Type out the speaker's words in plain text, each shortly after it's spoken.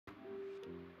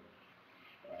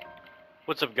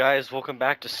What's up, guys? Welcome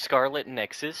back to Scarlet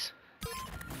Nexus.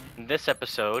 In this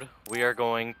episode, we are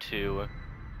going to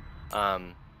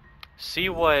see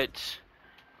what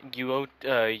Yuito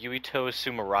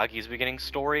Sumeragi's beginning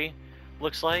story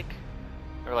looks like,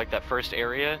 or like that first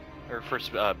area, or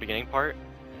first beginning part,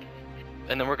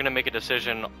 and then we're going to make a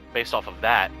decision based off of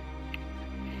that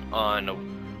on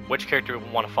which character we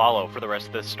want to follow for the rest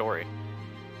of this story.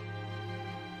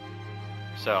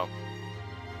 So,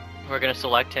 we're going to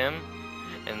select him,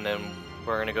 and then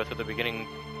we're going to go through the beginning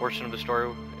portion of the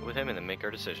story with him and then make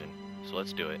our decision. So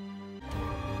let's do it.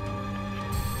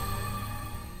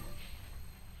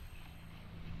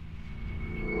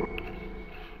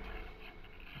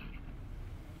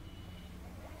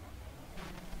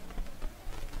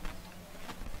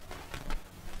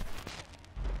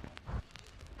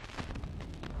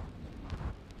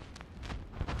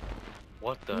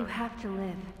 What the? You have to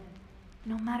live,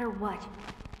 no matter what.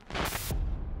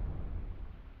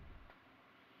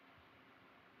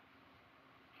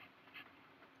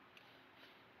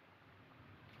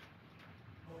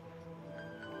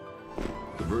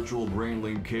 The virtual brain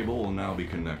link cable will now be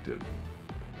connected.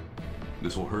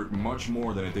 This will hurt much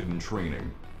more than it did in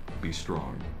training. Be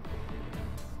strong.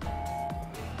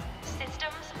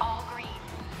 Systems all green.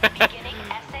 Beginning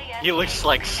SAS. He looks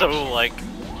like so like,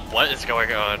 what is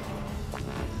going on?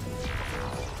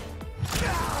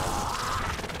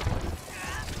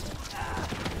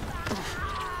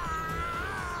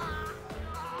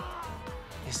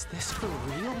 Is this for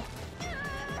real?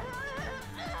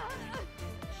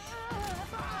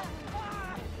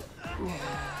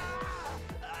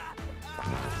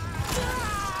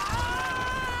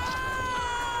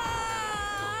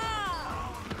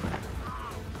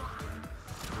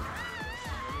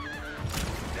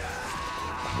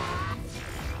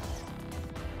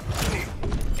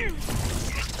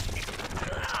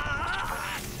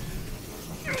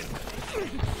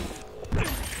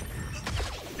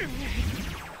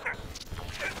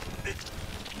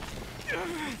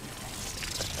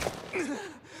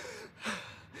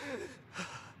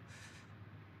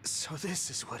 So this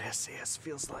is what SAS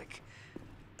feels like.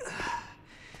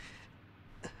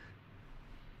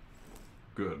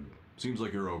 Good. Seems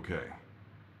like you're okay.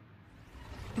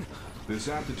 This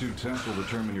aptitude test will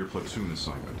determine your platoon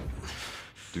assignment.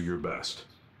 Do your best.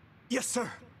 Yes, sir.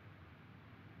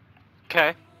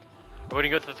 Okay. We're going to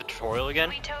go through the tutorial again.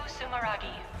 Yuito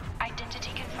Sumeragi.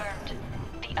 Identity confirmed.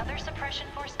 The other suppression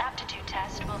force aptitude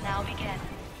test will now begin.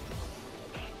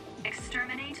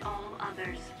 Exterminate all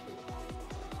others.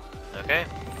 Okay.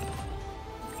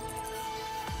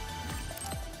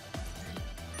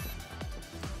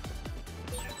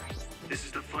 This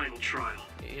is the final trial.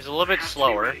 He's a little bit I have to be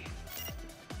slower. ready.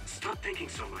 Stop thinking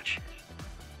so much.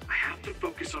 I have to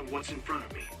focus on what's in front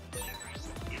of me.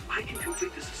 If I can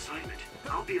complete this assignment,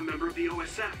 I'll be a member of the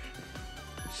OSF.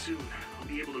 Soon, I'll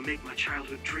be able to make my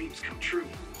childhood dreams come true.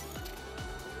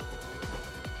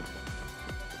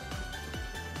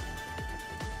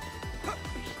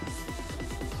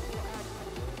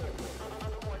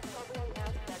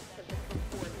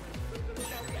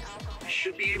 I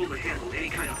should be able to handle any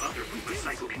kind of other with my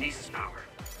psychokinesis power.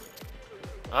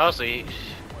 Oh, so he...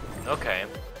 Okay.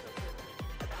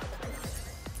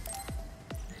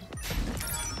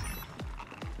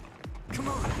 Come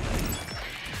on.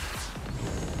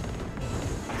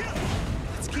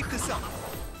 Let's keep this up.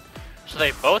 So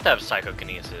they both have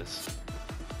psychokinesis.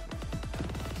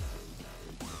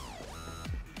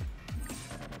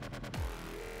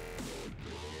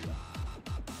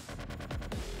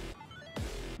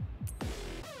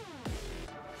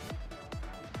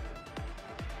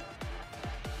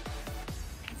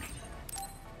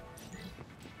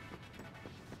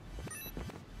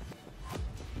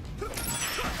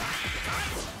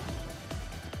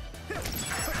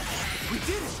 We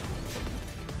did it.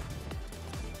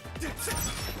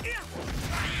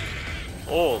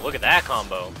 Oh, look at that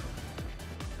combo.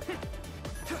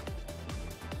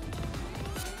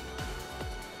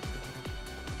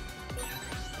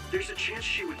 There's a chance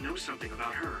she would know something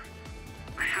about her.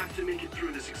 I have to make it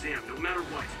through this exam, no matter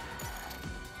what.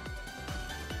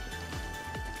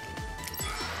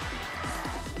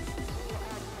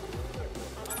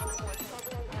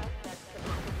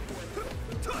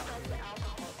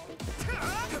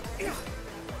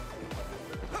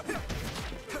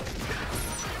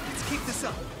 Let's keep this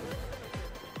up.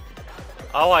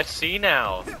 Oh, I see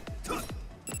now. That's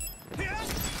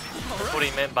what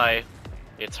he meant by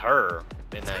it's her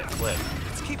in that clip.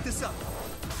 Let's keep this up.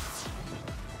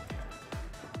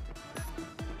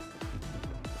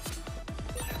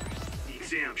 The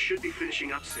exam should be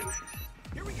finishing up soon.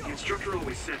 The instructor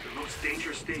always said the most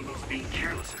dangerous thing is being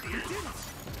careless at the end.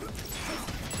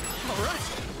 All right.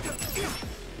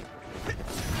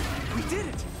 We did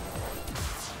it.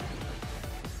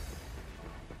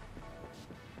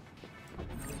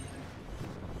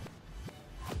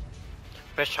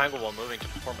 Press triangle while moving to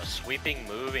perform a sweeping,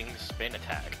 moving spin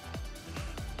attack.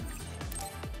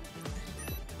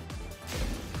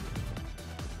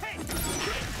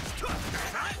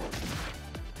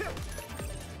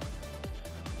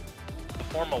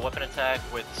 Perform a weapon attack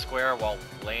with square while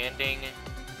landing.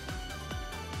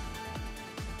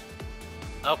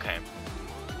 Okay.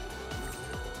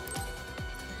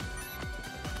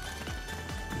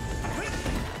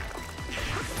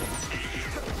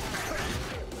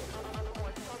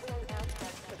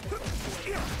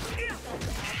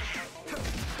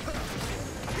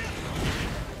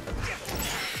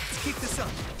 Keep this up.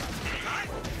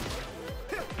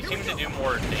 You seem to do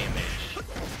more damage.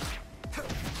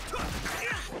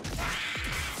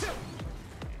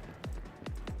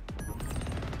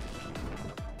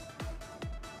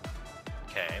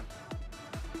 Okay.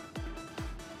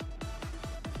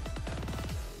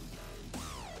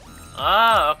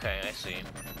 Ah, okay, I see.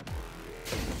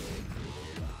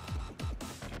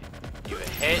 You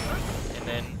hit, and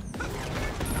then...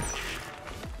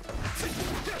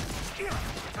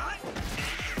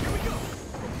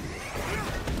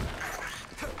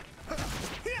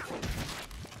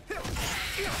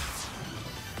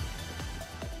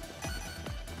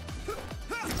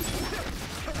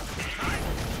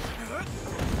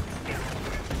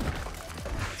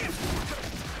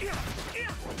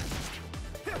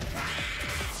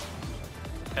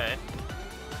 Okay.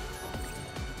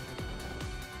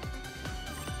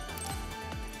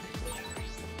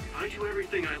 If I do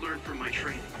everything I learned from my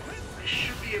training, I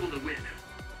should be able to win.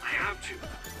 I have to.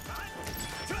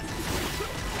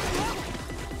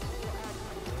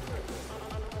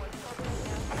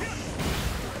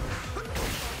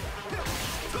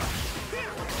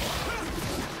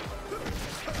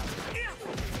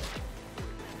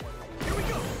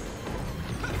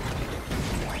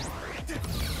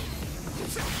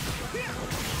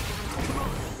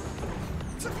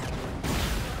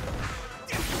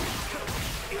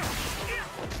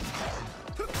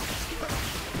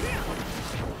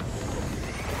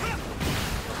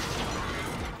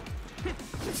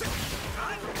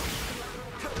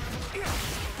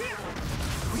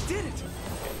 We did it.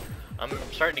 I'm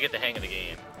starting to get the hang of the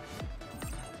game.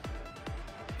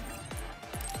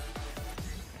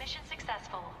 Mission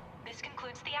successful. This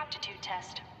concludes the aptitude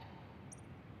test.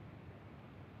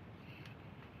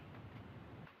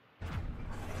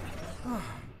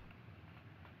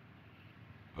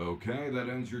 Okay, that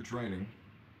ends your training.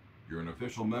 You're an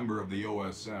official member of the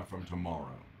OSF from tomorrow.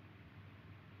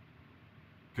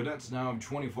 Cadets now have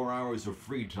 24 hours of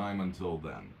free time until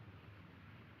then.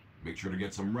 Make sure to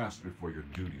get some rest before your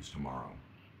duties tomorrow.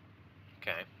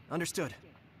 Okay. Understood.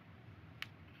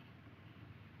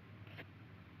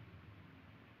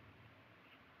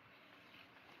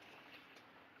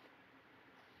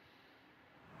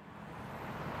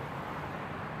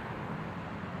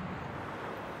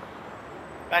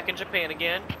 Back in Japan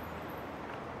again.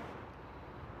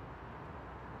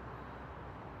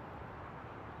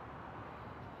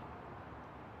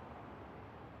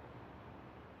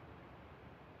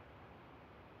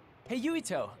 Hey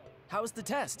Yuito, how was the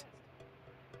test?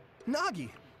 Nagi,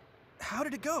 how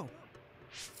did it go?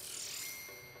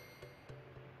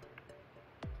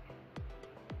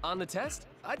 On the test,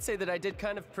 I'd say that I did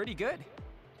kind of pretty good.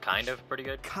 Kind of pretty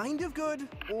good. Kind of good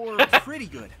or pretty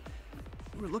good?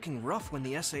 You were looking rough when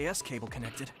the SAS cable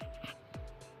connected.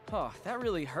 Oh, that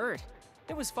really hurt.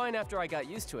 It was fine after I got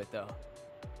used to it though.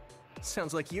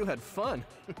 Sounds like you had fun.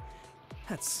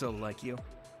 That's so like you.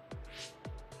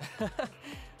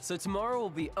 So tomorrow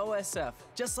will be OSF,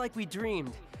 just like we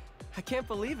dreamed. I can't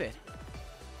believe it.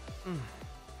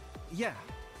 Yeah.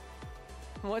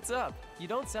 What's up? You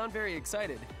don't sound very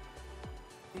excited.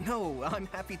 No, I'm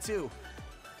happy too.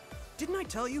 Didn't I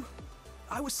tell you?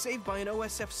 I was saved by an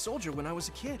OSF soldier when I was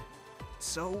a kid.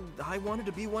 So I wanted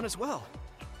to be one as well.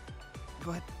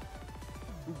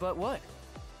 But what?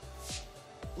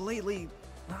 Lately,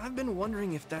 I've been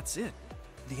wondering if that's it.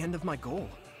 The end of my goal.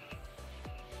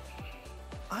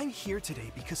 I'm here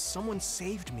today because someone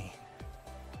saved me.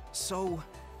 So,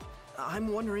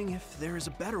 I'm wondering if there is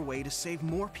a better way to save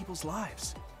more people's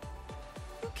lives.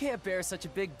 You can't bear such a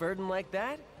big burden like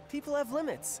that. People have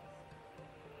limits.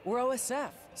 We're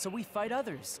OSF, so we fight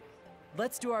others.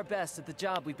 Let's do our best at the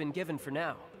job we've been given for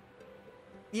now.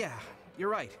 Yeah, you're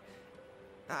right.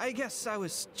 I guess I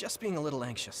was just being a little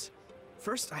anxious.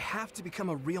 First, I have to become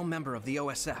a real member of the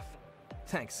OSF.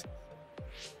 Thanks.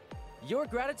 Your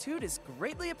gratitude is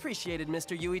greatly appreciated,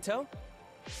 Mr. Yuito.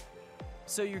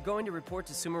 So you're going to report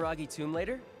to Sumeragi Tomb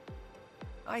later?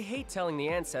 I hate telling the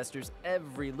ancestors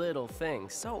every little thing,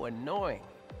 so annoying.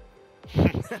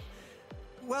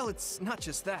 Well, it's not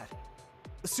just that.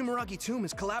 The Sumeragi Tomb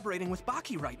is collaborating with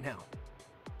Baki right now.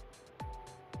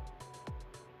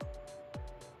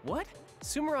 What?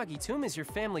 Sumeragi Tomb is your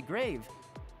family grave.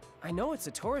 I know it's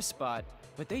a tourist spot,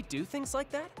 but they do things like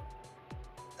that?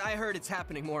 I heard it's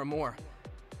happening more and more.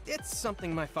 It's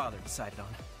something my father decided on.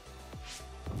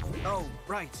 Oh,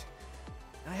 right.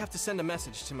 I have to send a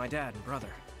message to my dad and brother.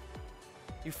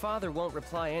 Your father won't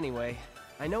reply anyway.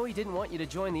 I know he didn't want you to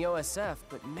join the OSF,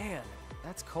 but man,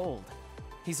 that's cold.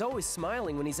 He's always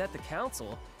smiling when he's at the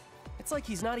council. It's like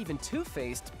he's not even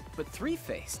two-faced, but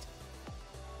three-faced.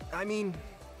 I mean,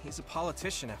 he's a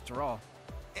politician after all.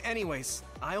 Anyways,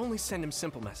 I only send him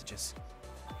simple messages.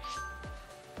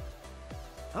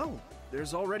 Oh,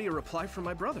 there's already a reply from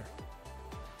my brother.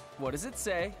 What does it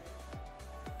say?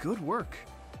 Good work.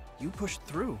 You pushed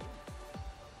through.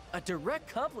 A direct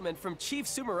compliment from Chief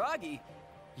Sumeragi.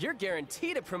 You're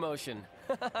guaranteed a promotion.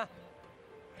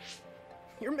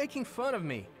 You're making fun of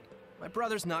me. My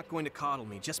brother's not going to coddle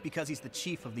me just because he's the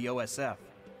chief of the OSF.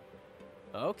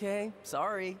 Okay,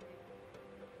 sorry.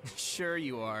 Sure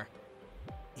you are.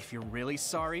 If you're really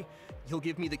sorry, you'll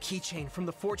give me the keychain from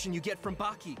the fortune you get from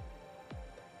Baki.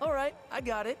 All right, I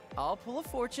got it. I'll pull a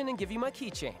fortune and give you my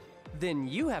keychain. Then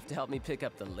you have to help me pick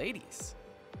up the ladies.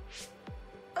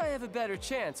 I have a better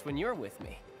chance when you're with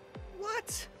me.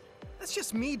 What? That's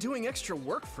just me doing extra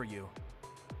work for you.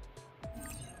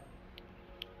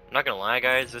 I'm not gonna lie,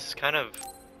 guys. This kind of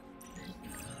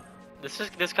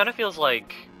feels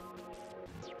like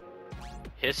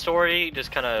his story.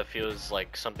 Just kind of feels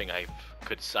like something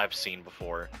I've seen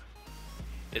before.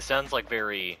 It sounds like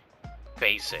very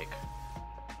basic,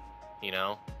 you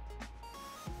know.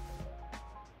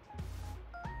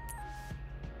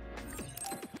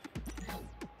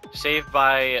 Saved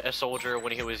by a soldier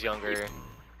when he was younger.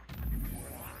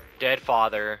 Dead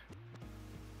father.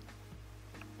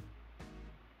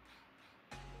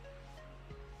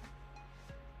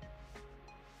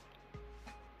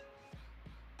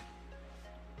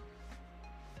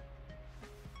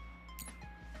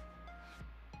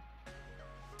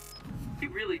 You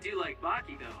really do like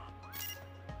Baki, though.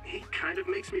 He kind of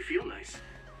makes me feel nice.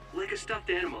 Like a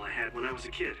stuffed animal I had when I was a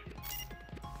kid.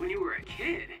 When you were a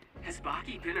kid? Has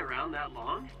Baki been around that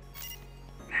long?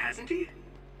 Hasn't he?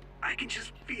 I can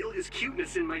just feel his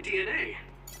cuteness in my DNA.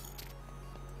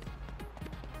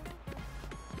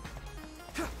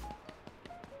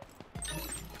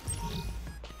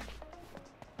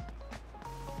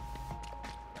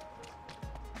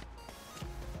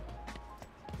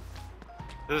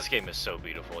 This game is so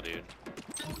beautiful, dude.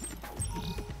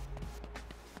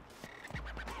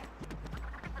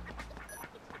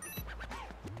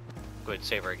 Go ahead and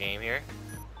save our game here.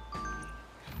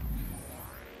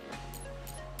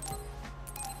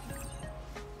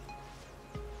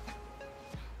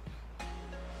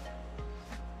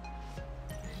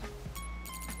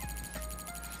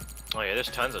 Oh yeah, there's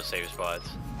tons of save spots.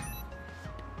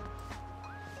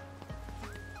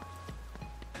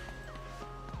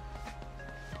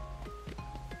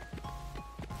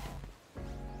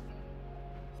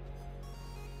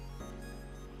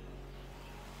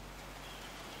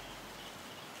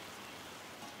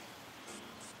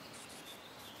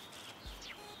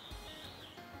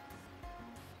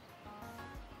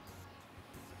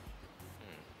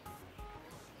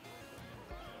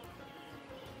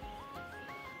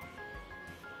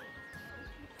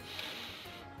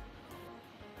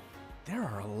 There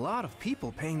are a lot of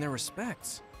people paying their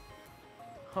respects.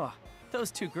 Huh, those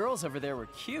two girls over there were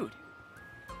cute.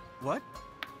 What?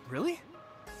 Really?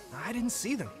 I didn't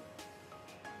see them.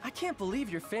 I can't believe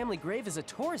your family grave is a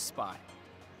tourist spot.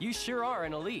 You sure are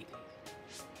an elite.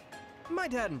 My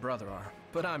dad and brother are,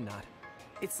 but I'm not.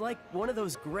 It's like one of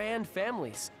those grand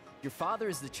families. Your father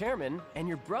is the chairman, and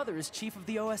your brother is chief of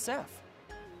the OSF.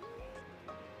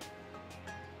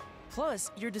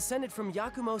 Plus, you're descended from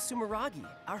Yakumo Sumeragi,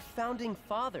 our founding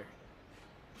father.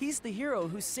 He's the hero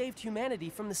who saved humanity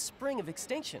from the spring of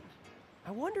extinction.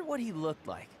 I wonder what he looked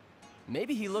like.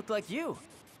 Maybe he looked like you.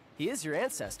 He is your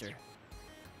ancestor.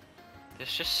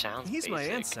 This just sounds He's basic. my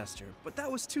ancestor, but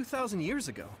that was 2,000 years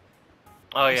ago.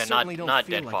 Oh I yeah, certainly don't not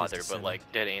feel dead like his father, but descendant.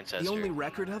 like dead ancestor. The only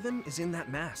record of him is in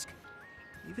that mask.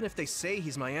 Even if they say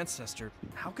he's my ancestor,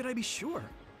 how could I be sure?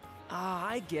 Ah,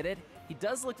 I get it. He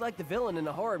does look like the villain in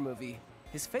a horror movie.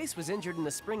 His face was injured in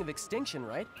the spring of extinction,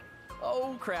 right?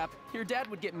 Oh crap, your dad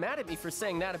would get mad at me for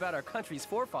saying that about our country's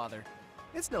forefather.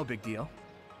 It's no big deal.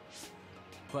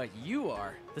 But you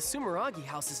are. The Sumeragi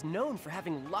house is known for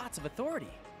having lots of authority.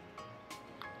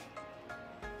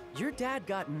 Your dad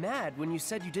got mad when you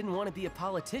said you didn't want to be a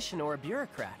politician or a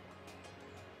bureaucrat.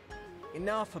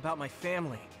 Enough about my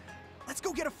family. Let's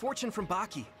go get a fortune from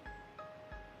Baki.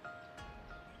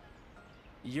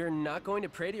 You're not going to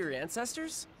pray to your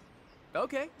ancestors?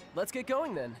 Okay, let's get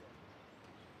going then.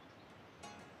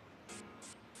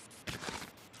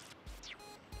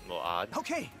 A little odd.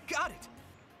 Okay, got it.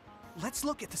 Let's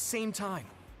look at the same time.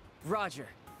 Roger.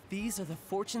 These are the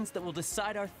fortunes that will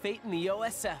decide our fate in the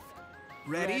OSF.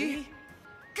 Ready?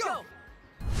 Go!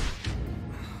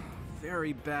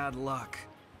 Very bad luck.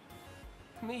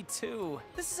 Me too.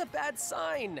 This is a bad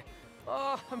sign.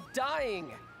 Oh, I'm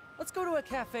dying. Let's go to a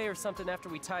cafe or something after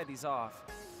we tie these off.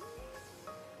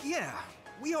 Yeah,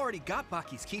 we already got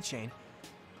Baki's keychain.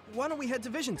 Why don't we head to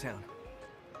Vision Town?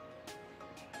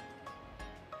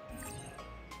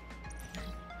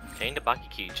 Chain to Baki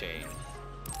keychain.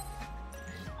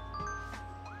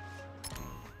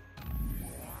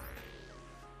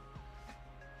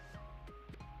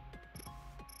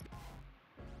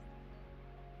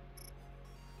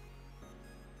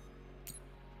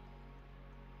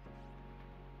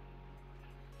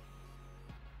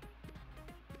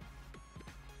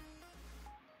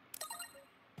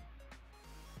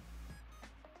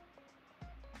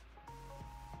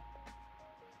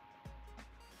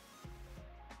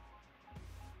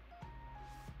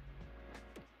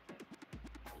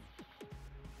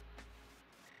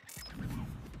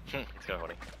 It's kind of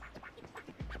funny.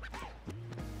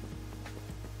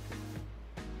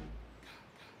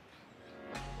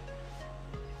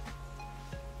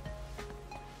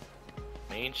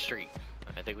 Main Street.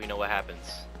 I think we know what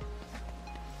happens.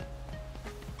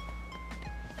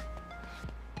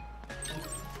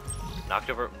 Knocked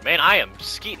over. Man, I am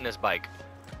skeeting this bike.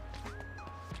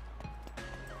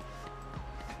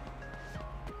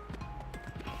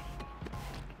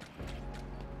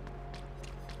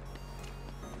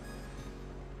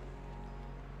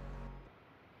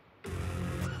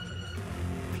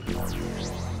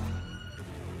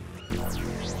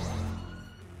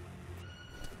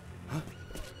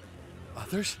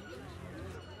 Others?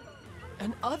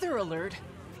 An other alert?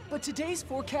 But today's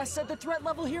forecast said the threat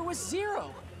level here was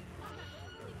 0.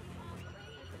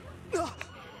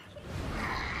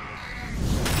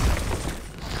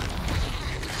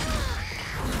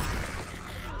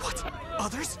 What?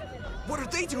 Others? What are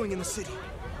they doing in the city?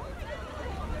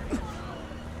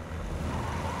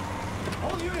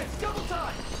 All units, double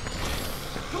time!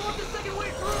 Go up the second way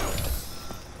through!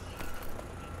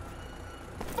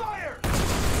 Fire!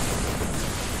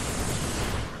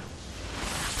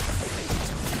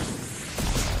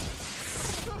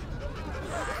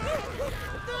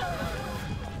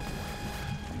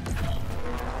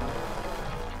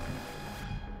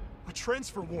 A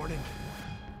transfer warning.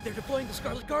 They're deploying the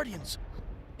Scarlet Guardians.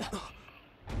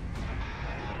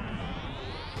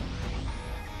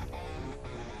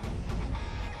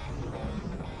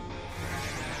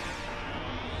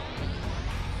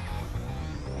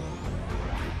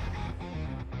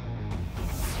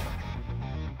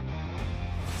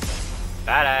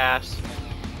 Badass.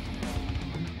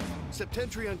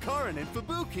 Septentrion Karin and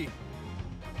Fubuki.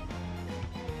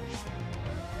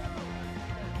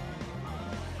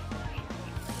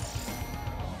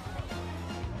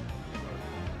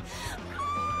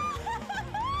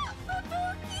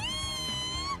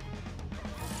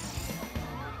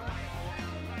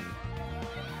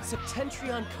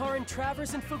 Septentrion, Karin,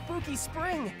 Travers, and Fubuki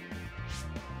Spring.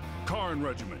 Karin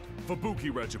Regiment,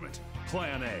 Fubuki Regiment,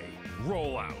 Plan A,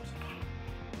 roll out.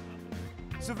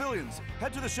 Civilians,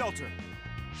 head to the shelter.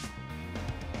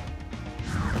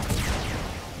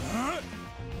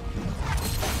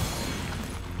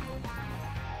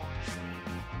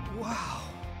 Wow.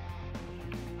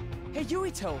 Hey,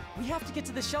 Yuito, we have to get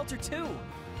to the shelter too.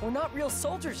 We're not real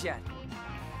soldiers yet.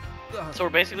 So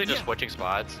we're basically just switching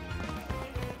spots.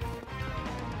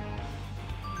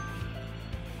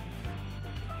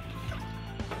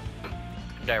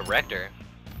 Director.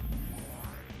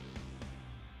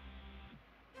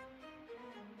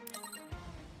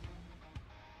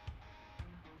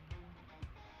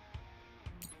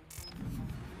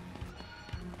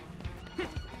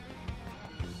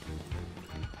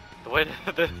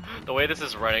 The way this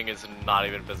is running is not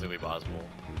even physically possible.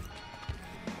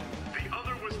 The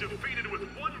other was defeated with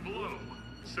one blow.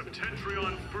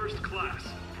 Septentrion First Class,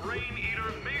 Brain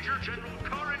Eater Major General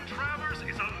Karin Travers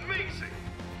is amazing!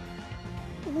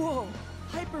 Whoa!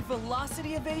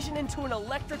 Hypervelocity evasion into an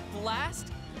electric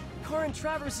blast? Karin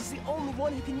Travers is the only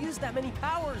one who can use that many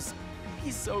powers.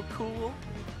 He's so cool.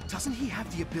 Doesn't he have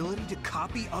the ability to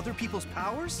copy other people's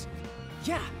powers?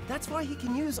 Yeah, that's why he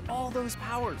can use all those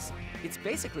powers. It's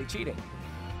basically cheating.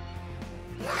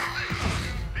 The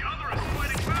other is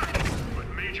fighting back, but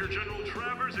Major General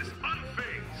Travers is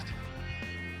unfazed.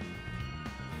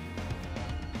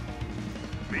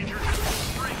 Major General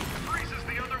Spring freezes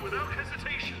the other without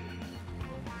hesitation.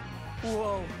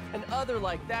 Whoa, an other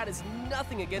like that is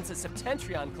nothing against a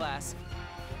Septentrion class.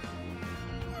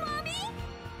 Mommy?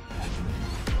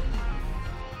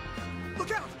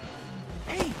 Look out!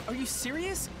 Hey, are you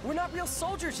serious? We're not real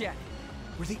soldiers yet.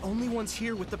 We're the only ones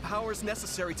here with the powers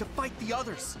necessary to fight the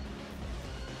others.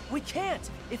 We can't.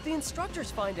 If the instructors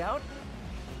find out.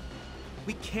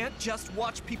 We can't just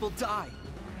watch people die.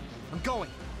 I'm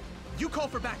going. You call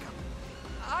for backup.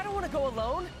 I don't want to go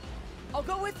alone. I'll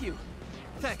go with you.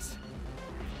 Thanks.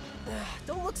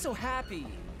 Don't look so happy.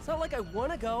 It's not like I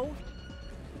want to go.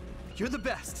 You're the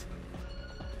best.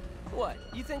 What,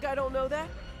 you think I don't know that?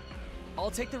 I'll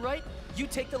take the right, you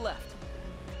take the left.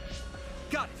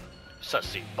 Got it.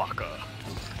 Sussy baka.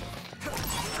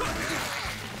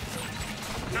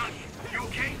 Nani, you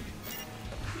okay?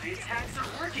 My attacks are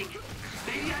working.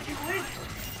 Maybe I can win.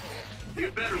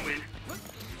 You better win.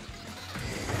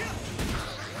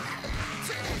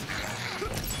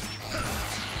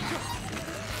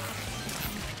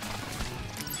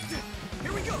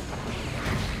 Here we go.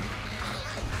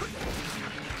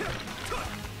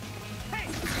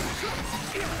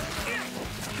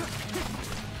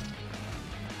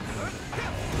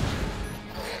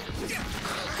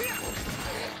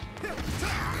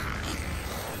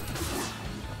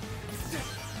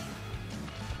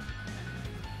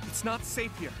 It's not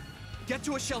safe here. Get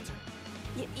to a shelter.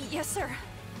 Yes, sir.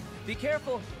 Be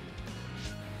careful.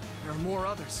 There are more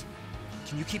others.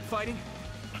 Can you keep fighting?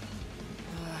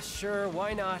 Sure,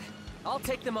 why not? I'll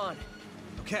take them on.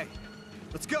 Okay,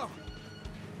 let's go.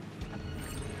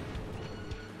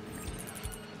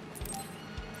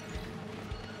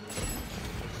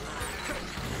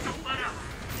 Don't let up.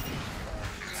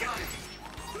 Got it.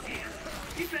 Damn,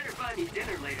 you better buy me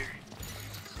dinner later.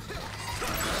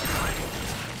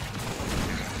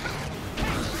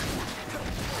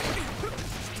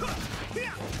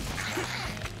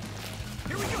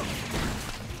 Here we go.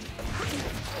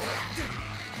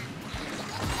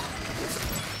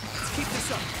 Let's keep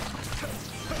this up.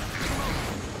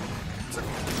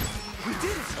 We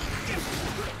did it.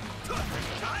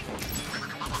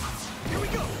 Here we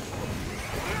go.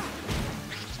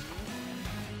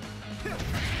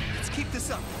 Let's keep this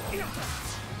up.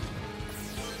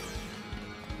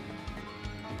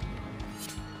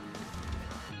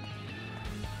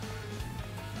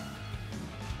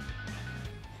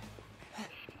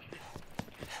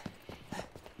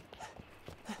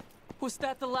 Was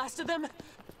that the last of them?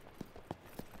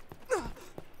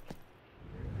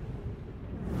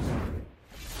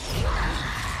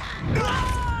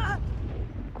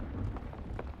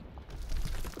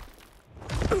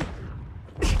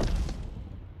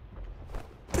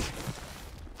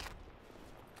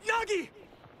 Nagi!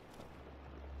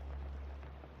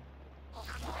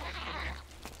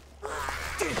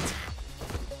 Damn it!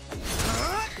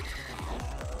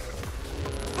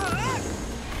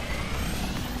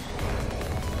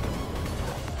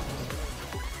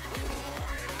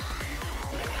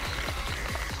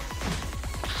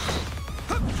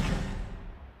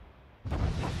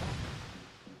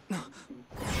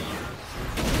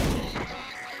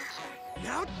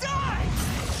 Now die!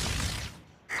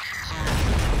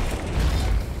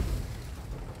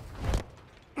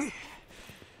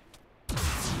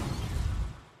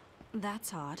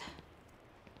 That's odd.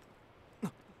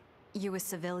 You a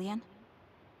civilian?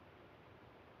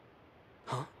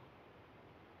 Huh?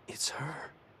 It's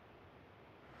her.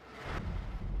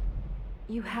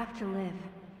 You have to live.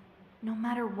 No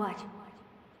matter what.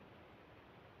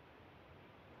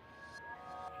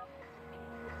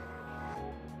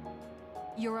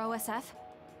 You're OSF?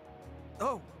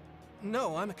 Oh,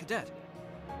 no, I'm a cadet.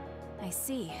 I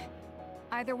see.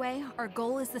 Either way, our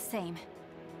goal is the same.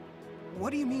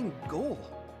 What do you mean, goal?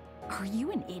 Are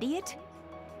you an idiot?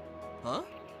 Huh?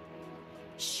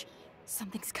 Shh.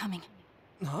 Something's coming.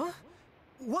 Huh?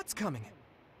 What's coming?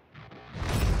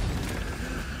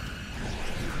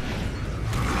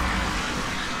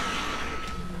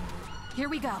 Here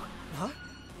we go. Huh?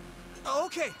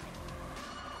 Okay.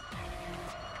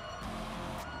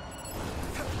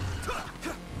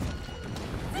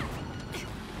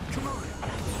 Come on.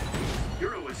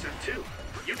 You're OSF too.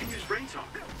 You can use brain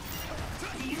talk.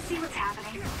 Do you see what's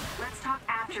happening? Let's talk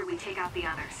after we take out the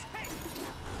others.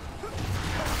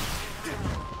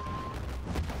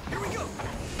 Here we go.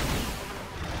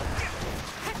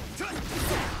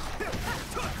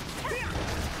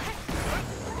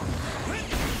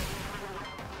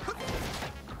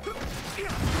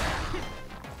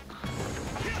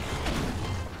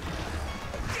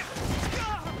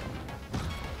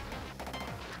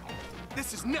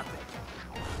 There's nothing.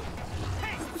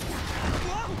 Hey!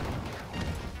 Whoa!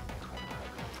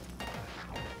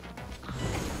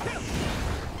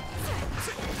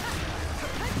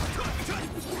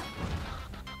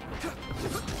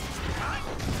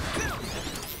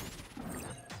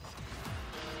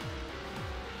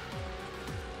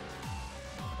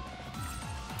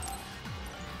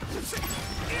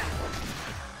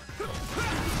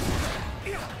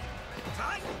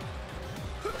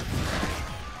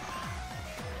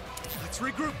 Let's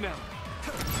regroup now.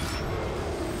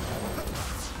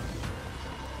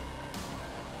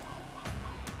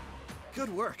 Good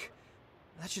work.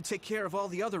 That should take care of all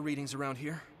the other readings around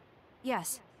here.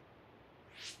 Yes.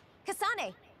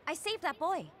 Kasane, I saved that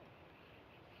boy.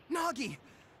 Nagi,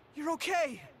 you're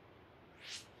okay.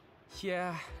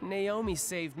 Yeah, Naomi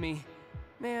saved me.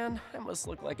 Man, I must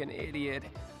look like an idiot.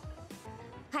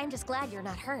 I'm just glad you're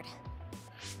not hurt.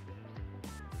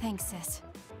 Thanks, sis.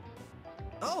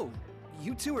 Oh,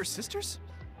 you two are sisters?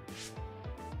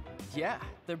 Yeah,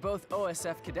 they're both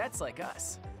OSF cadets like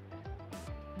us.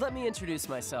 Let me introduce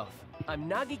myself. I'm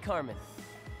Nagi Carmen.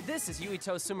 This is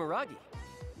Yuito Sumeragi.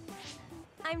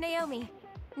 I'm Naomi.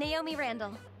 Naomi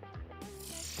Randall.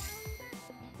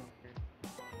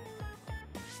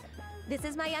 This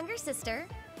is my younger sister.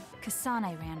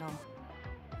 Kasane Randall.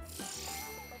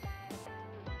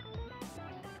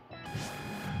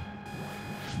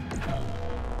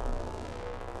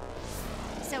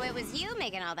 So it was you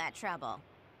making all that trouble.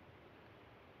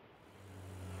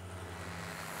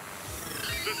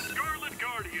 The Scarlet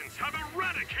Guardians have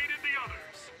eradicated the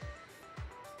others!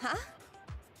 Huh?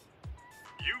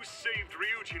 You saved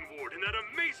Ryujin Ward in that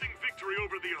amazing victory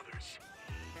over the others.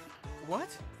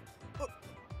 What?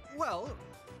 Well...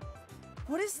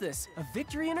 What is this? A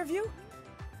victory interview?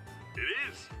 It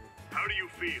is. How do you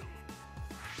feel?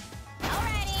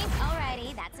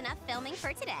 Alrighty, that's enough filming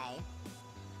for today.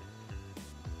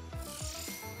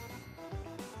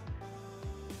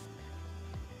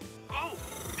 Oh,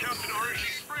 Captain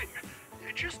RNG Spring.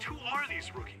 Just who are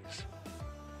these rookies?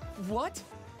 What?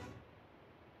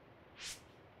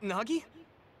 Nagi?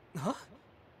 Huh?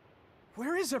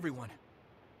 Where is everyone?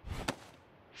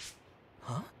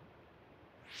 Huh?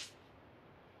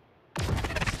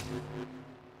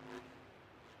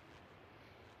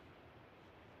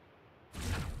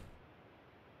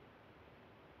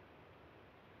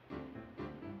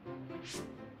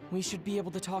 We should be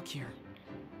able to talk here.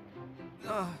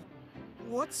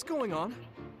 What's going on?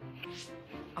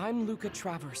 I'm Luca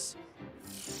Travers.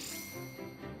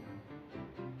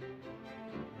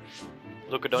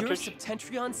 Luca You're Doncic?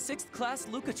 Septentrion 6th class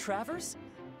Luca Travers?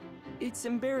 It's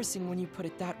embarrassing when you put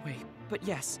it that way, but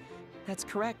yes, that's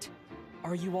correct.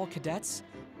 Are you all cadets?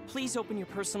 Please open your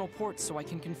personal ports so I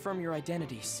can confirm your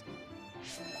identities.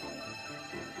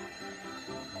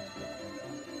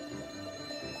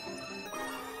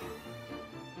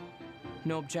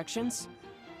 No objections?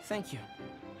 Thank you.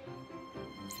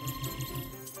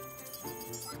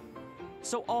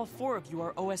 So all 4 of you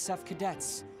are OSF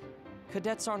cadets.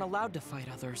 Cadets aren't allowed to fight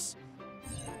others.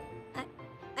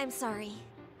 I'm sorry.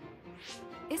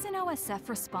 Isn't OSF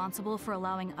responsible for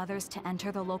allowing others to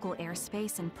enter the local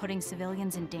airspace and putting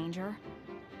civilians in danger?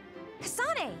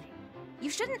 Kasane! You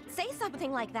shouldn't say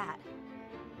something like that.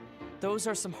 Those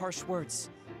are some harsh words.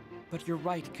 But you're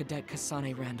right, Cadet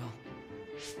Kasane Randall.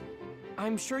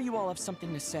 I'm sure you all have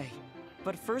something to say.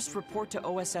 But first, report to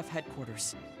OSF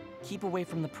headquarters. Keep away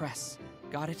from the press.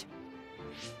 Got it?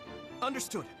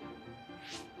 Understood.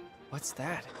 What's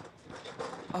that?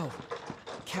 Oh,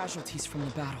 casualties from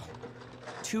the battle.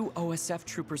 2 OSF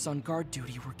troopers on guard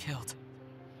duty were killed.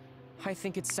 I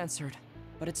think it's censored,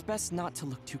 but it's best not to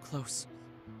look too close.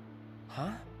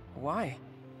 Huh? Why?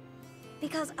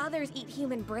 Because others eat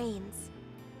human brains.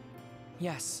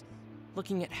 Yes.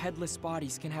 Looking at headless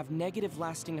bodies can have negative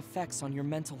lasting effects on your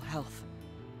mental health.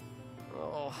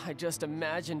 Oh, I just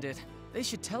imagined it. They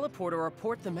should teleport or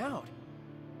report them out.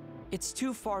 It's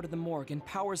too far to the morgue and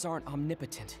powers aren't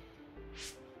omnipotent.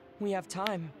 We have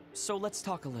time, so let's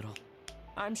talk a little.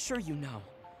 I'm sure you know,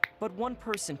 but one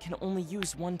person can only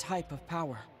use one type of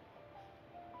power.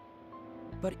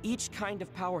 But each kind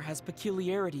of power has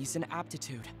peculiarities and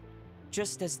aptitude.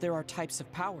 Just as there are types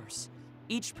of powers,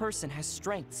 each person has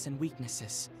strengths and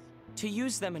weaknesses. To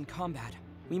use them in combat,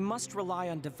 we must rely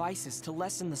on devices to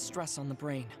lessen the stress on the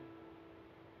brain.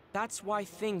 That's why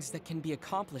things that can be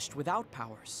accomplished without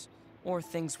powers, or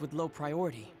things with low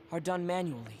priority, are done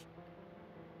manually.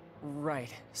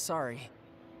 Right, sorry.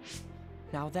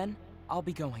 Now then, I'll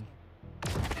be going.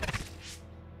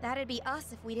 That'd be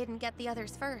us if we didn't get the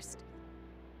others first.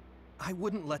 I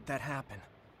wouldn't let that happen.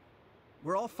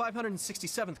 We're all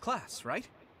 567th class, right?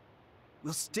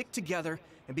 We'll stick together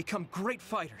and become great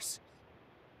fighters.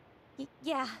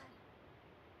 Yeah.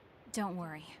 Don't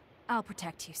worry. I'll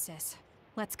protect you, sis.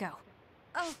 Let's go.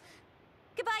 Oh,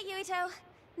 goodbye, Yuito.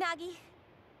 Nagi.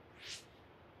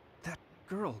 That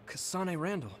girl, Kasane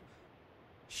Randall.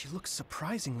 She looks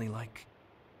surprisingly like...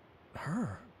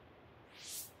 her.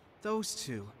 Those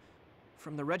two.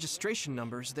 From the registration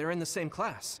numbers, they're in the same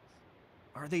class.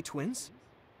 Are they twins?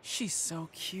 She's so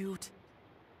cute.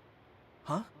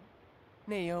 Huh?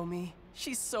 Naomi,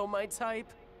 she's so my type.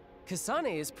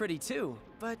 Kasane is pretty too,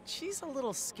 but she's a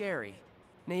little scary.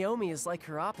 Naomi is like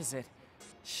her opposite,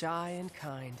 shy and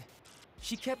kind.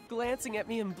 She kept glancing at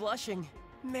me and blushing.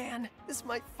 Man, this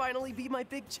might finally be my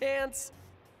big chance.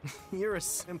 You're as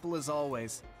simple as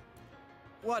always.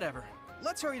 Whatever.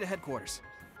 Let's hurry to headquarters.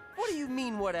 What do you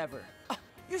mean, whatever?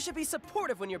 You should be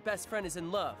supportive when your best friend is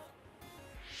in love.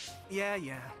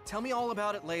 Yeah. Tell me all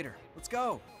about it later. Let's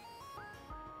go.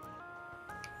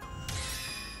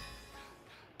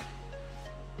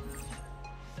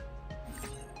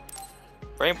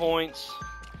 Brain points.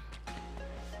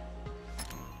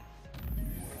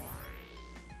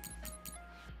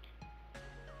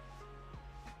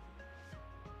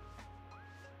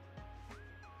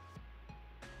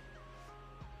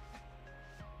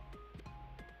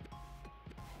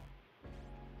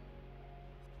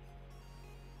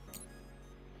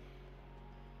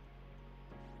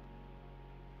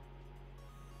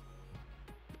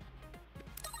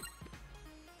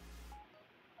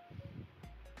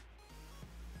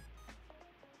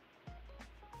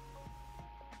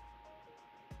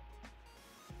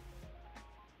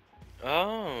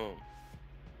 Oh.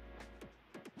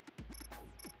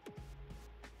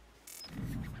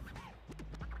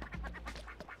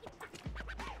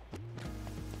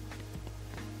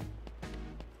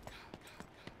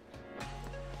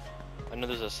 I know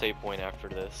there's a save point after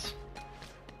this.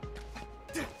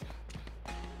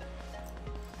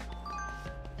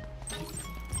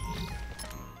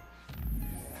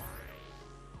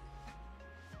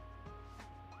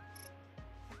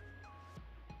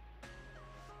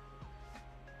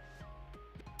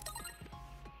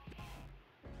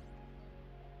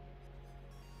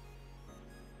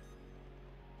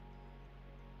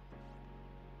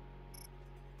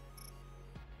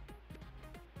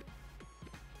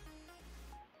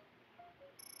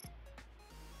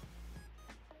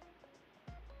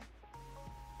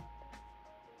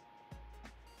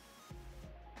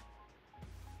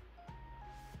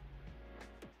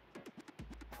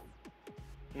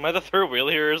 Am I the third wheel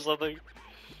here or something?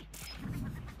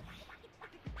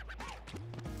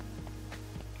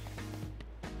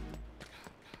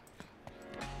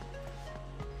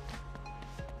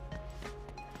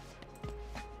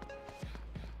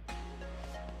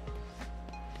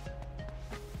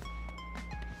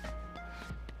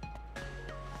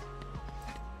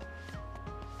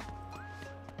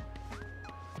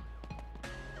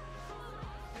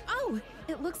 Oh,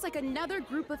 it looks like another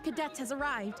group of cadets has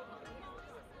arrived.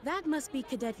 That must be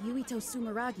Cadet Yuito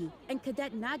Sumeragi and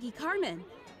Cadet Nagi Carmen.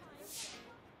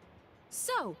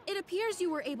 So, it appears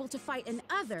you were able to fight an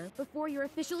other before your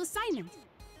official assignment.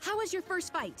 How was your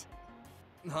first fight?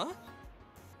 Huh?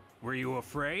 Were you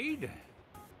afraid?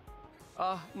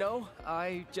 No,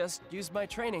 I just used my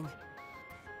training.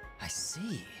 I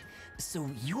see. So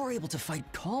you were able to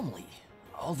fight calmly.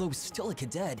 Although still a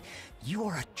cadet, you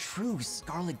are a true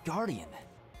Scarlet Guardian.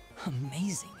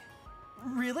 Amazing.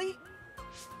 Really?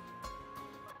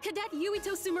 Cadet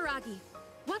Yuito Sumeragi,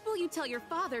 what will you tell your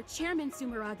father, Chairman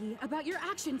Sumeragi, about your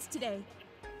actions today?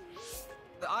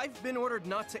 I've been ordered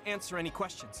not to answer any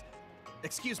questions.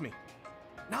 Excuse me.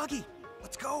 Nagi,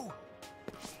 let's go!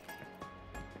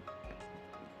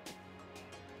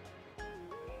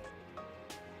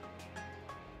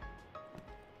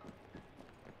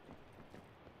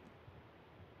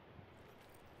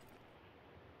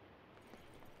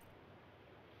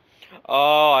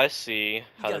 Oh, I see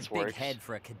how You got this a big works. head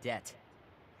for a cadet.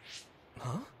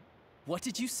 Huh? What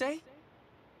did you say?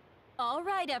 All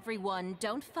right, everyone,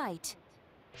 don't fight.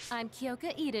 I'm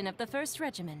Kyoka Eden of the 1st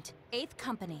Regiment, 8th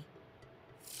Company.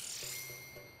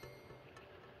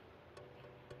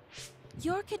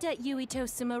 You're Cadet Yuito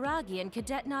Sumeragi and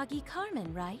Cadet Nagi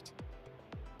Carmen, right?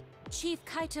 Chief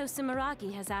Kaito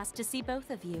Sumeragi has asked to see both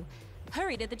of you.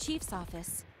 Hurry to the Chief's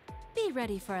office. Be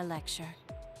ready for a lecture.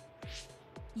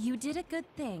 You did a good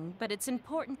thing, but it's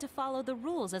important to follow the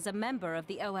rules as a member of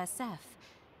the OSF.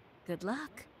 Good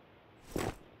luck.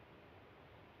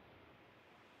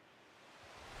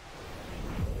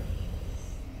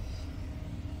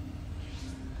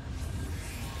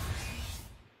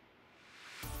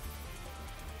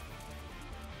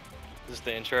 This is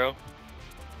the intro.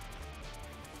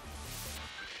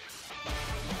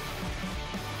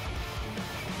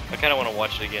 kind of want to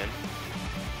watch it again.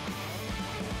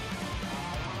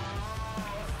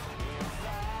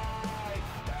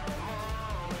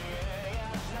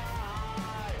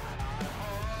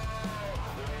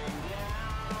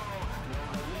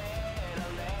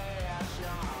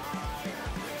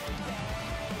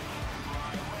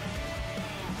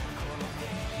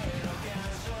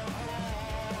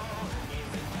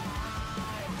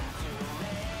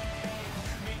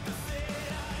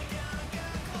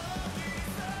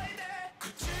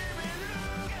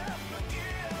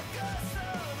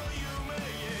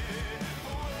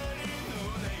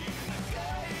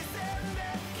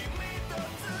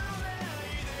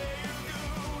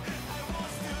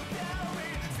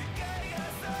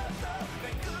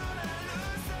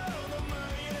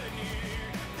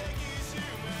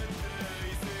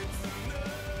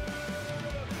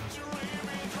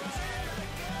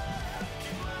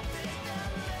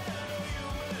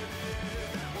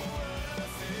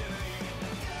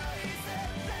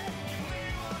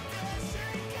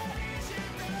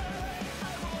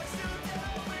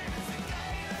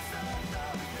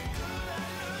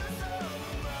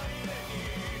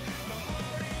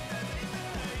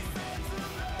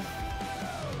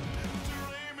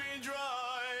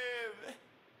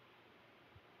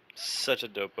 Such a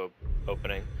dope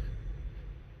opening.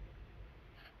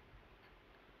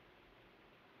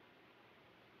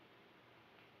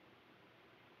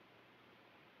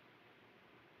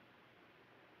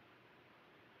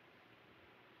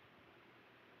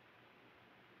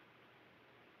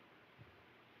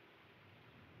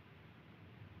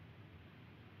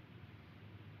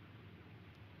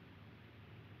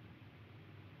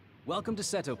 Welcome to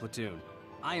Seto Platoon.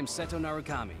 I am Seto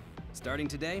Narukami. Starting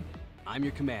today, I'm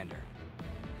your commander.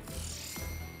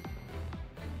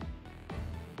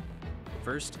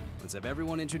 First, let's have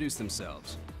everyone introduce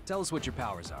themselves. Tell us what your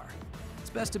powers are. It's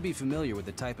best to be familiar with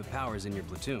the type of powers in your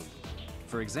platoon.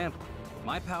 For example,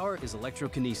 my power is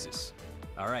electrokinesis.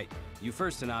 All right, you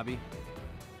first, Hanabi.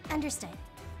 Understood.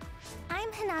 I'm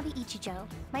Hanabi Ichijo.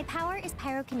 My power is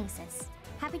pyrokinesis.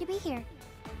 Happy to be here.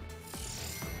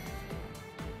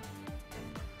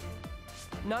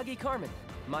 Nagi Carmen.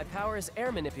 My power is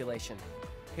air manipulation.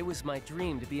 It was my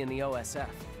dream to be in the OSF.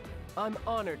 I'm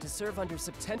honored to serve under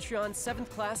Septentrion 7th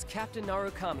Class Captain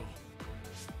Narukami.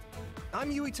 I'm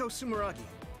Yuito Sumeragi.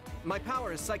 My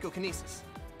power is psychokinesis.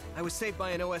 I was saved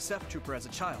by an OSF trooper as a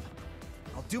child.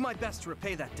 I'll do my best to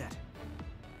repay that debt.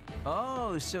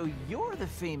 Oh, so you're the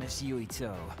famous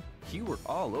Yuito. You were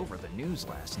all over the news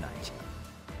last night.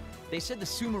 They said the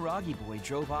Sumeragi boy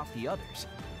drove off the others.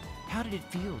 How did it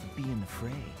feel to be in the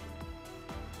fray?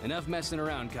 Enough messing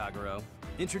around, Kagero.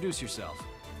 Introduce yourself.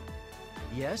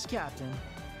 Yes, Captain.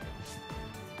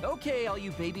 Okay, all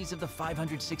you babies of the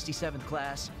 567th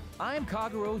class. I'm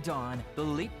Kagero Dawn, the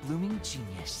late-blooming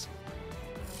genius.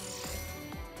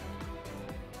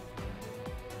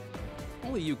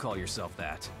 Only you call yourself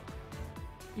that.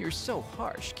 You're so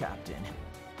harsh, Captain.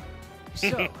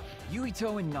 So,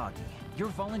 Yuito and Nagi, you're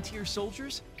volunteer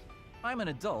soldiers? I'm an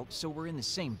adult, so we're in the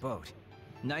same boat.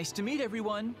 Nice to meet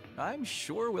everyone. I'm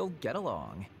sure we'll get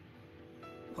along.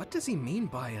 What does he mean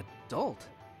by adult?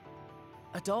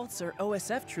 Adults are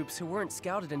OSF troops who weren't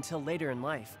scouted until later in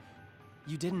life.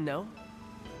 You didn't know?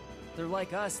 They're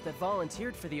like us that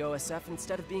volunteered for the OSF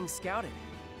instead of being scouted.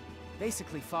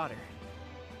 Basically fodder.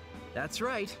 That's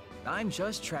right. I'm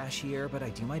just trash here, but I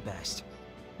do my best.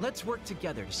 Let's work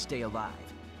together to stay alive.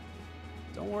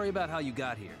 Don't worry about how you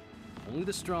got here. Only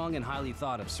the strong and highly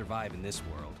thought of survive in this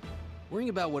world. Worrying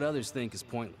about what others think is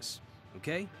pointless,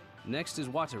 okay? Next is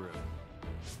Wataru.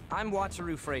 I'm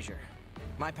Wataru Frazier.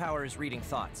 My power is reading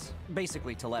thoughts,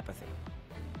 basically telepathy.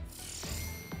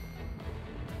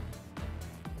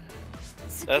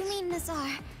 Tsugumi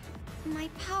Nazar. My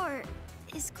power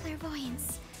is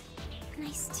clairvoyance.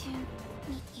 Nice to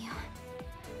meet you.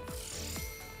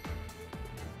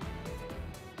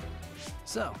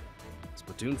 So, it's a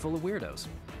platoon full of weirdos.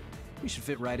 We should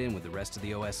fit right in with the rest of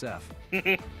the OSF.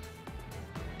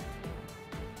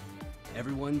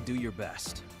 Everyone do your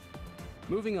best.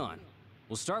 Moving on.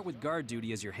 We'll start with guard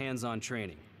duty as your hands-on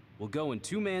training. We'll go in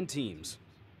two-man teams.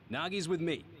 Nagi's with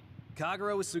me,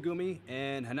 Kagero with Tsugumi,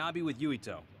 and Hanabi with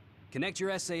Yuito. Connect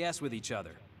your SAS with each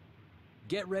other.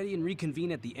 Get ready and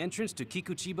reconvene at the entrance to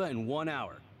Kikuchiba in 1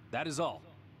 hour. That is all.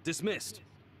 Dismissed.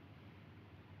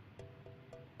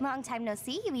 Long time no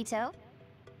see, Yuito.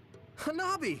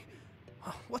 Hanabi!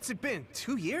 What's it been,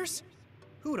 2 years?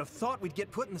 Who would have thought we'd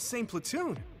get put in the same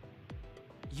platoon?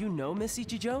 You know Miss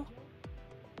Ichijo?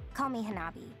 Call me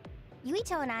Hanabi.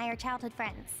 Yuito and I are childhood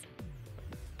friends.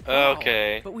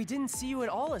 Okay. Wow, but we didn't see you at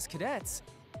all as cadets.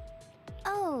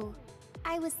 Oh,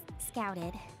 I was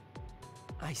scouted.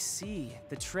 I see.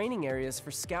 The training areas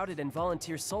for scouted and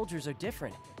volunteer soldiers are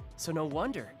different, so no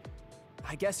wonder.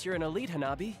 I guess you're an elite,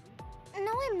 Hanabi.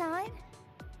 No, I'm not.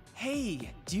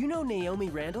 Hey, do you know Naomi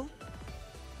Randall?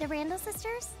 The Randall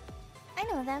sisters? I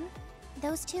know them.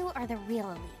 Those two are the real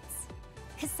elites.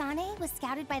 Kasane was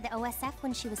scouted by the OSF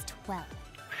when she was 12.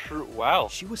 Wow.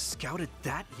 She was scouted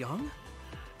that young?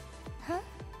 Huh?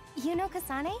 You know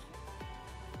Kasane?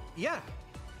 Yeah.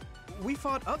 We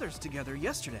fought others together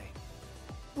yesterday.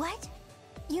 What?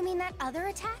 You mean that other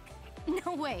attack?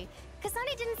 No way.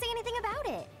 Kasane didn't say anything about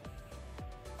it.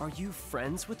 Are you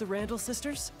friends with the Randall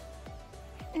sisters?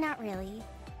 Not really.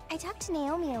 I talk to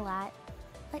Naomi a lot,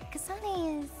 but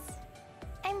Kasane is...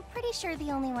 I'm pretty sure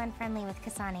the only one friendly with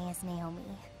Kasane is Naomi.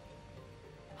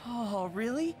 Oh,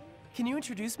 really? Can you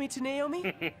introduce me to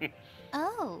Naomi?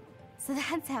 Oh, so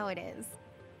that's how it is.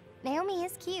 Naomi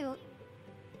is cute.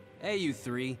 Hey, you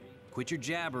three. Quit your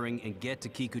jabbering and get to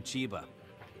Kikuchiba.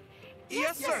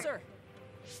 Yes, sir!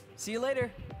 See you later.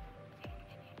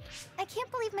 I can't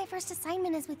believe my first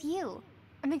assignment is with you.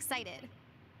 I'm excited.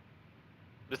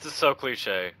 This is so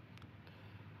cliche.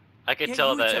 I could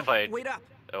tell that if I... Wait up!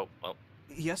 Oh, well.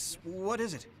 Yes, what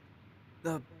is it?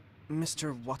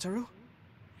 Mr. Wataru?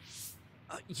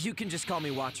 You can just call me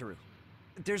Wataru.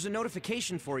 There's a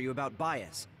notification for you about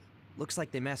Bias. Looks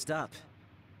like they messed up.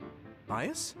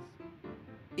 Bias?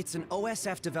 It's an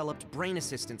OSF-developed brain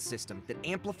assistance system that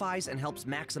amplifies and helps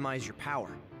maximize your power.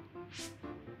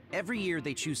 Every year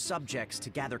they choose subjects to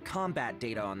gather combat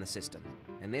data on the system,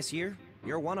 and this year,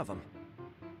 you're one of them.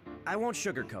 I won't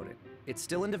sugarcoat it. It's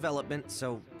still in development,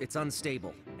 so it's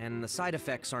unstable, and the side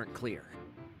effects aren't clear.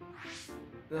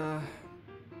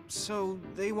 So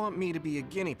they want me to be a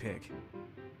guinea pig?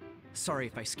 Sorry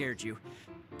if I scared you.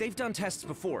 They've done tests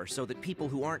before so that people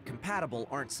who aren't compatible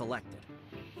aren't selected.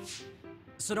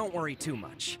 So don't worry too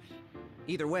much.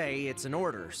 Either way, it's an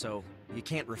order, so you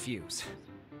can't refuse.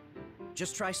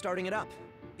 Just try starting it up.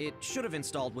 It should have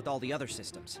installed with all the other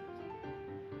systems.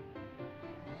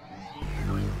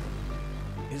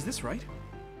 Is this right?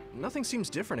 Nothing seems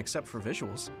different except for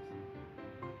visuals.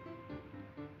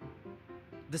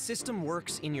 The system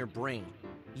works in your brain,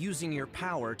 using your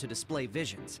power to display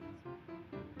visions.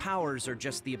 Powers are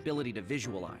just the ability to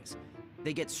visualize.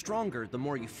 They get stronger the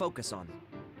more you focus on them.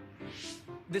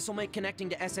 This'll make connecting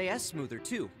to SAS smoother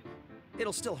too.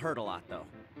 It'll still hurt a lot though.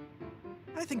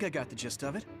 I think I got the gist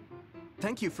of it.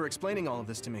 Thank you for explaining all of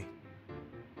this to me.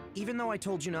 Even though I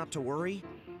told you not to worry,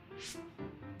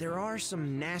 there are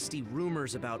some nasty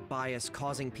rumors about Bias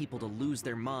causing people to lose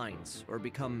their minds or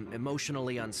become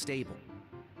emotionally unstable.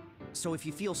 So if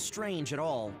you feel strange at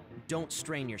all, don't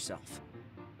strain yourself.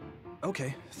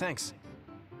 Okay, thanks.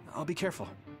 I'll be careful.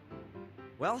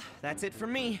 Well, that's it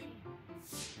from me.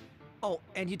 Oh,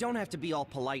 and you don't have to be all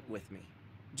polite with me.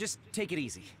 Just take it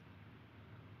easy.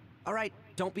 All right,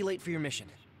 don't be late for your mission.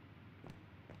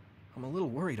 I'm a little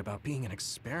worried about being an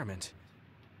experiment.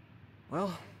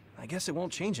 Well, I guess it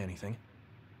won't change anything.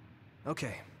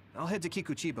 Okay, I'll head to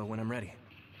Kikuchiba when I'm ready.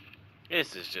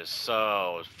 This is just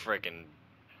so freaking...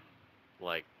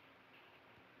 like...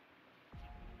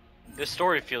 This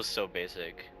story feels so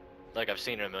basic. Like I've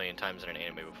seen it a million times in an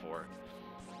anime before.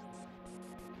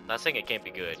 Not saying it can't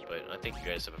be good, but I think you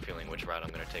guys have a feeling which route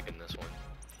I'm gonna take in this one.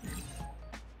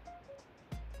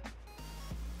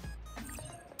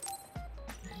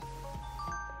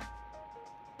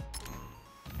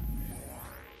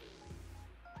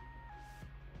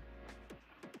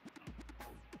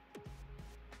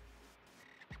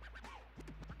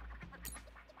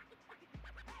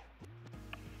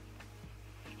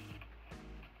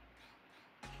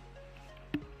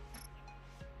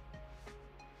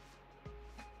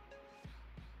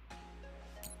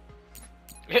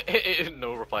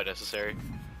 No reply necessary.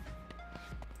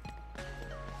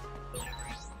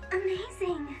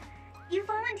 Amazing! You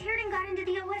volunteered and got into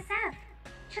the OSF,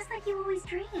 just like you always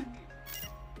dreamed.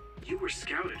 You were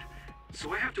scouted,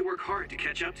 so I have to work hard to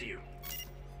catch up to you.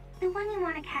 The one you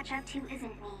want to catch up to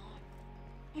isn't me.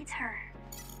 It's her.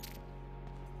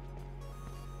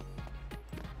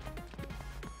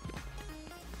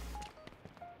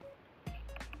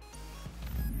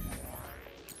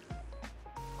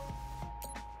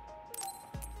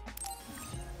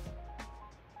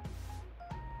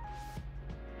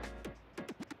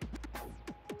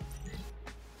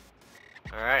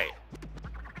 Alright.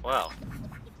 Well,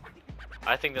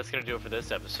 I think that's gonna do it for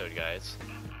this episode, guys.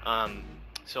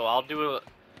 So I'll do a...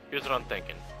 Here's what I'm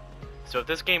thinking. So if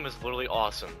this game is literally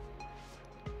awesome,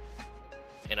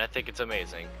 and I think it's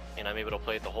amazing, and I'm able to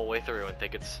play it the whole way through and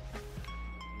think it's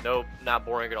not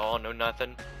boring at all, no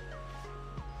nothing,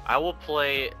 I will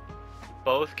play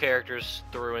both characters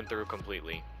through and through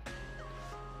completely.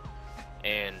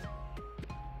 And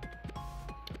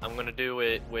I'm gonna do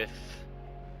it with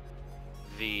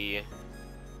the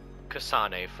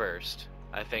Kasane first.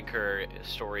 I think her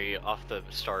story off the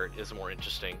start is more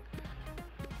interesting.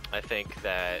 I think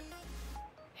that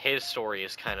his story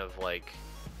is kind of like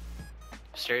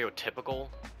stereotypical.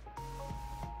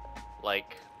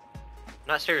 Like,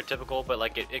 not stereotypical, but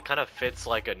like it kind of fits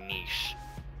like a niche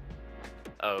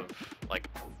of like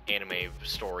anime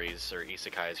stories or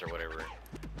isekais or whatever.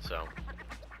 So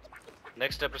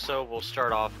next episode we'll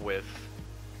start off with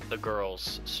the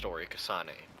girl's story, Kasane,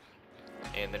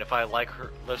 and then if I like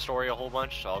the story a whole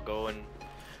bunch, I'll go and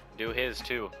do his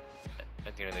too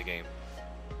at the end of the game.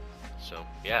 So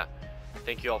yeah,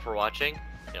 thank you all for watching,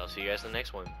 and I'll see you guys in the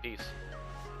next one. Peace.